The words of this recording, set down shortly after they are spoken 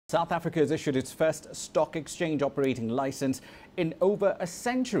South Africa has issued its first stock exchange operating license in over a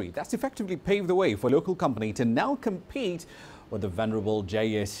century. That's effectively paved the way for a local company to now compete with the venerable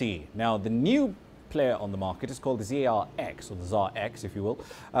JSE. Now, the new player on the market is called the ZARX, or the ZARX, if you will.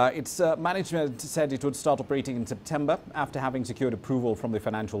 Its management said it would start operating in September after having secured approval from the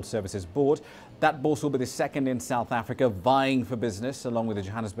Financial Services Board. That bourse will be the second in South Africa, vying for business along with the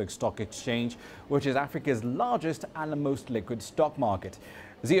Johannesburg Stock Exchange, which is Africa's largest and most liquid stock market.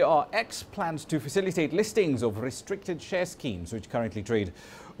 ZARX plans to facilitate listings of restricted share schemes which currently trade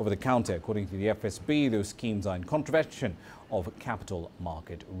over the counter. According to the FSB, those schemes are in contravention of capital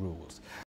market rules.